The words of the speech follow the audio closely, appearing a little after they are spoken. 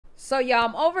So y'all,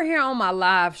 I'm over here on my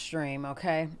live stream,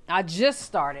 okay? I just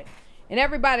started. And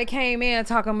everybody came in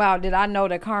talking about, did I know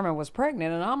that Carmen was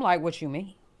pregnant? And I'm like, what you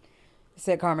mean? They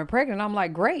said Carmen pregnant. I'm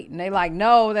like, great. And they like,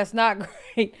 no, that's not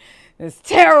great. It's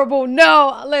terrible.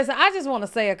 No. Listen, I just want to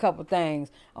say a couple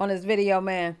things on this video,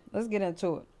 man. Let's get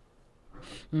into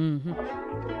it.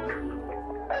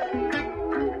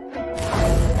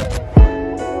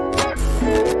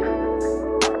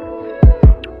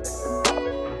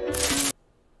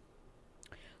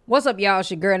 What's up, y'all? It's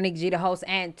your girl, Nick G, the host,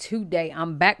 and today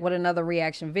I'm back with another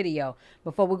reaction video.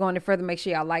 Before we go any further, make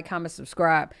sure y'all like, comment,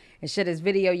 subscribe, and share this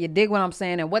video. You dig what I'm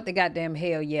saying? And what the goddamn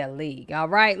hell yeah league. All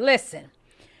right, listen.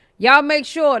 Y'all make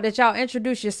sure that y'all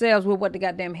introduce yourselves with what the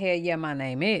goddamn hell yeah my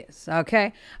name is,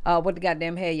 okay? What the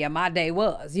goddamn hell yeah my day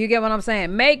was. You get what I'm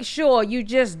saying? Make sure you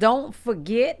just don't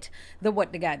forget the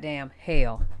what the goddamn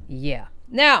hell yeah.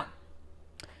 Now,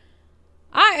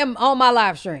 I am on my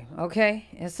live stream, okay?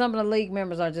 And some of the league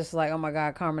members are just like, oh my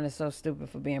God, Carmen is so stupid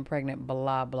for being pregnant,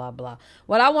 blah, blah, blah.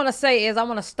 What I want to say is I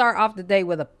want to start off the day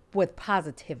with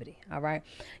positivity, all right?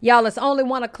 Y'all, it's only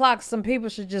 1 o'clock. Some people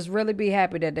should just really be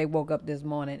happy that they woke up this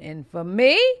morning. And for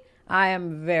me, I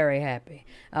am very happy,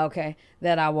 okay,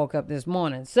 that I woke up this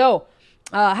morning. So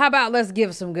how about let's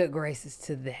give some good graces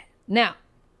to that. Now,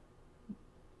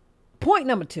 point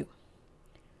number 2.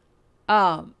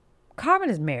 Carmen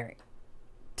is married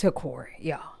to Corey,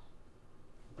 y'all.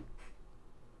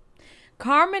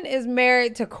 Carmen is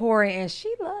married to Corey, and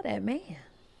she love that man.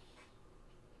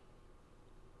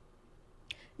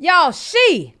 Y'all,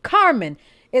 Carmen,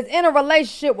 is in a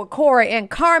relationship with Corey, and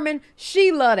Carmen,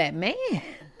 she love that man.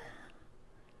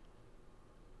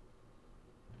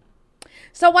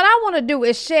 So what I want to do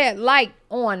is shed light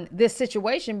on this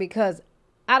situation because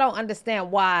I don't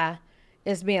understand why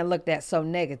it's being looked at so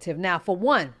negative. Now, for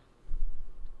one,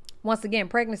 once again,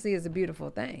 pregnancy is a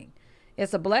beautiful thing.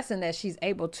 It's a blessing that she's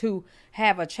able to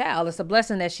have a child. It's a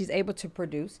blessing that she's able to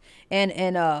produce and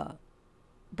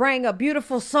bring a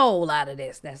beautiful soul out of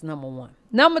this. That's number 1.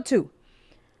 Number 2,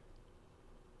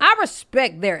 I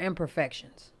respect their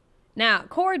imperfections. Now,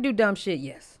 Corey do dumb shit,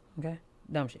 yes. Okay?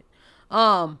 Dumb shit.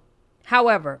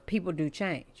 However, people do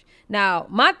change. Now,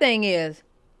 my thing is,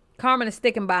 Carmen is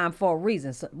sticking by him for a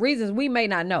reason. So, reasons we may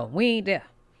not know. We ain't there.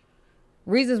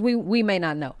 Reasons we may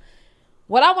not know.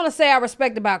 What I want to say I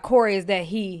respect about Corey is that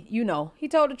he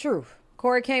told the truth.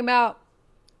 Corey came out,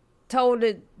 told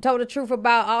the truth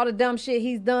about all the dumb shit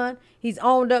he's done. He's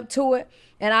owned up to it.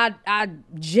 And I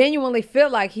genuinely feel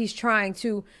like he's trying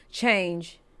to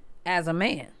change as a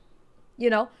man. You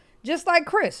know, just like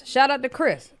Chris. Shout out to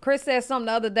Chris. Chris said something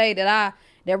the other day that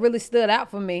really stood out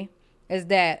for me is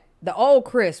that the old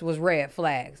Chris was red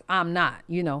flags. I'm not,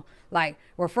 like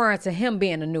referring to him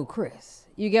being a new Chris.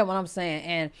 You get what I'm saying?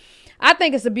 And I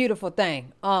think it's a beautiful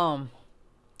thing.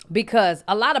 Because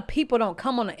a lot of people don't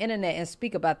come on the internet and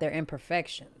speak about their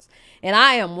imperfections. And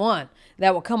I am one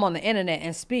that will come on the internet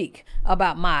and speak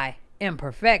about my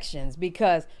imperfections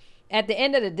because at the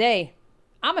end of the day,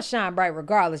 I'm a shine bright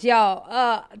regardless.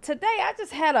 Y'all, today I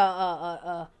just had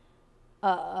a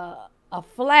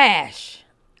flash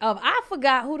of I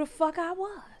forgot who the fuck I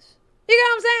was. You get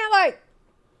what I'm saying? Like,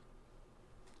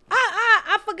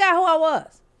 I forgot who I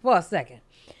was for a second.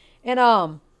 And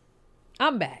I'm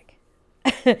back.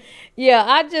 Yeah,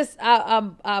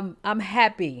 I'm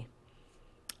happy.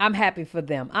 I'm happy for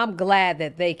them. I'm glad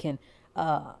that they can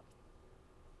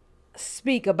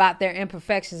speak about their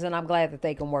imperfections, and I'm glad that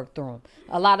they can work through them.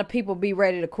 A lot of people be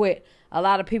ready to quit. A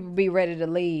lot of people be ready to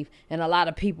leave, and a lot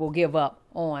of people give up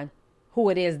on who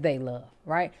it is they love,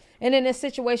 right? And in this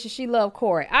situation, she loved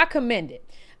Corey. I commend it.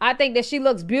 I think that she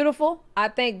looks beautiful. I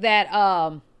think that,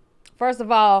 first of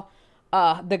all,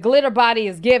 the glitter body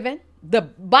is given. The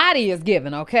body is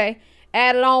given, okay?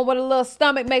 Added on with a little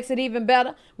stomach makes it even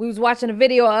better. We was watching a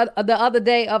video the other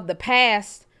day of the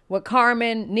past with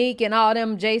Carmen, Neek, and all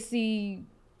them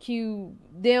JCQ,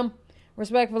 them.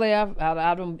 Respectfully,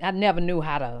 I never knew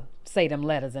how to say them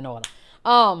letters in order.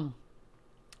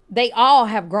 They all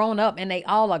have grown up and they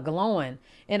all are glowing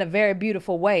in a very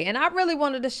beautiful way. And I really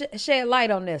wanted to shed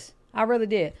light on this. I really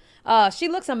did. She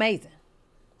looks amazing.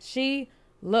 She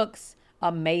looks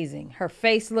amazing. Her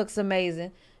face looks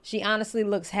amazing. She honestly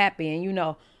looks happy.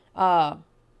 And,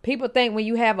 people think when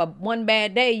you have one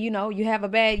bad day, you have a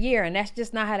bad year. And that's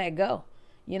just not how that go.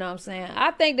 You know what I'm saying?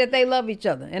 I think that they love each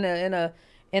other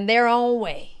in their own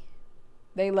way.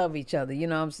 They love each other, you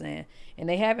know what I'm saying? And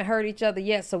they haven't hurt each other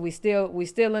yet, so we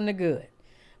still in the good.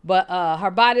 But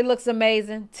her body looks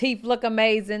amazing. Teeth look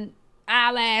amazing.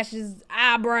 Eyelashes,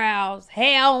 eyebrows,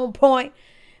 hair on point.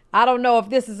 I don't know if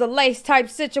this is a lace type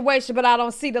situation, but I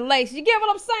don't see the lace. You get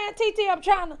what I'm saying, TT? I'm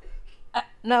trying to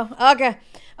No, okay.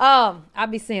 I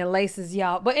be seeing laces,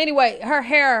 y'all. But anyway, her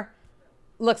hair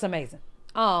looks amazing.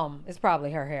 It's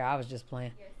probably her hair. I was just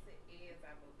playing. Yes, it is.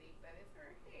 I believe that is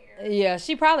her hair. Yeah,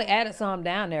 she probably added some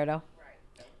down there though.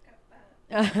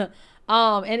 Right.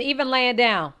 And even laying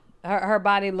down, her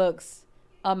body looks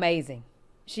amazing.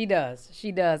 She does.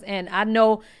 She does. And I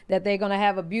know that they're gonna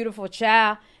have a beautiful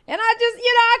child. And I just,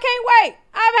 I can't wait.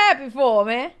 I'm happy for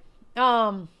her,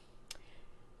 man.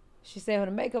 She said when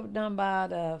the makeup done by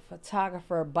the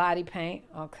photographer, body paint.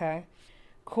 Okay.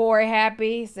 Corey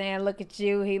happy, saying look at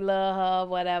you, he love her,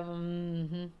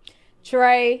 whatever.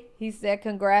 Trey, he said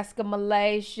congrats to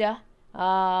Malaysia.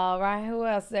 All right, who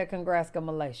else said congrats to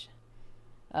Malaysia?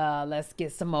 Let's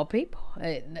get some more people.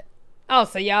 Oh,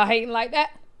 so y'all hating like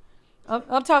that?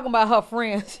 I'm talking about her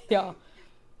friends, y'all.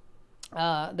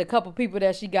 The couple people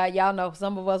that she got, y'all know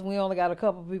some of us, we only got a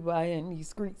couple people out here in these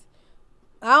streets.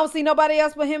 I don't see nobody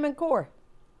else but him and Corey.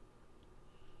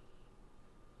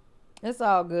 It's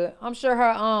all good. I'm sure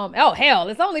her oh hell,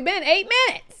 it's only been 8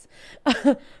 minutes.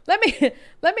 let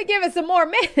me give it some more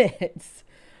minutes.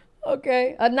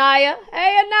 Okay. Anaya.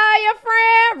 Hey Anaya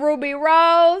friend. Ruby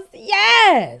Rose.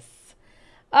 Yes.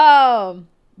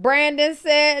 Brandon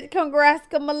said congrats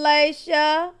to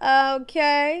Malaysia.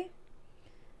 Okay.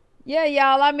 Yeah,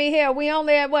 y'all. I mean, here we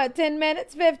only at what 10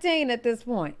 minutes, 15 at this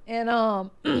point,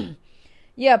 and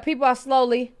yeah, people are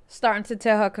slowly starting to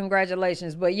tell her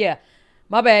congratulations. But yeah,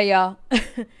 my bad, y'all.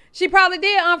 She probably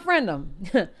did unfriend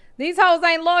them. These hoes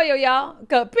ain't loyal, y'all.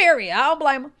 Period. I don't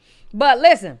blame them. But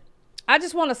listen, I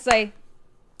just want to say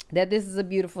that this is a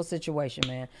beautiful situation,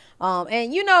 man.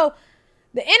 And the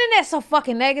internet's so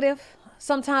fucking negative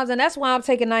sometimes, and that's why I'm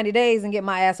taking 90 days and get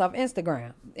my ass off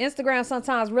Instagram. Instagram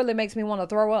sometimes really makes me want to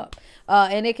throw up,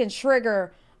 and it can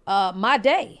trigger my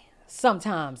day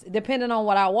sometimes, depending on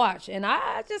what I watch. And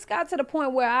I just got to the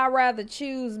point where I'd rather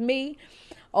choose me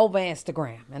over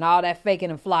Instagram and all that faking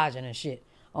and flogging and shit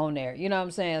on there. You know what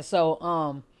I'm saying? So,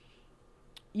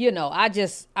 I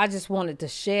just wanted to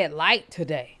shed light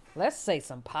today. Let's say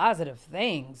some positive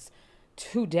things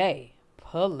today,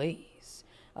 please.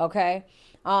 Okay?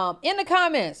 In the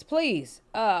comments, please,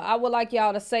 I would like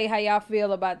y'all to say how y'all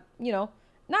feel about,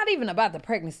 not even about the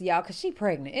pregnancy, y'all, because she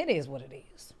pregnant. It is what it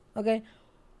is. Okay?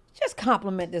 Just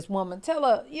compliment this woman. Tell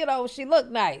her, she look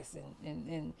nice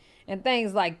and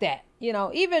things like that.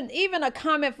 Even a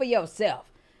comment for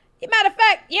yourself. Matter of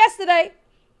fact, yesterday,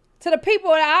 to the people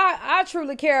that I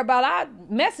truly care about, I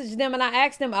messaged them and I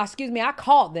asked them, I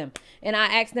called them and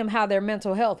I asked them how their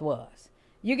mental health was.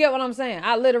 You get what I'm saying?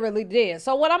 I literally did.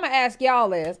 So what I'm going to ask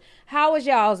y'all is, how is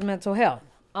y'all's mental health?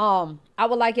 I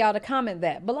would like y'all to comment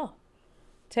that below.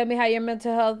 Tell me how your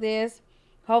mental health is.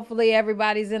 Hopefully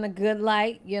everybody's in a good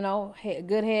light,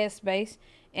 good headspace.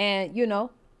 And,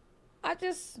 I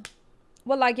just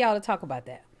would like y'all to talk about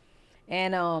that.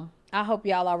 And I hope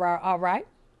y'all are all right.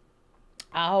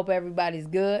 I hope everybody's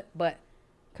good. But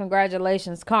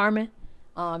congratulations, Carmen.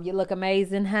 You look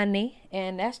amazing, honey.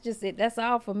 And that's just it. That's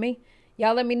all for me.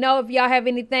 Y'all let me know if y'all have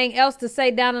anything else to say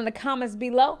down in the comments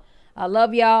below. I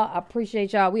love y'all. I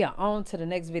appreciate y'all. We are on to the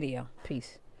next video.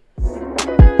 Peace.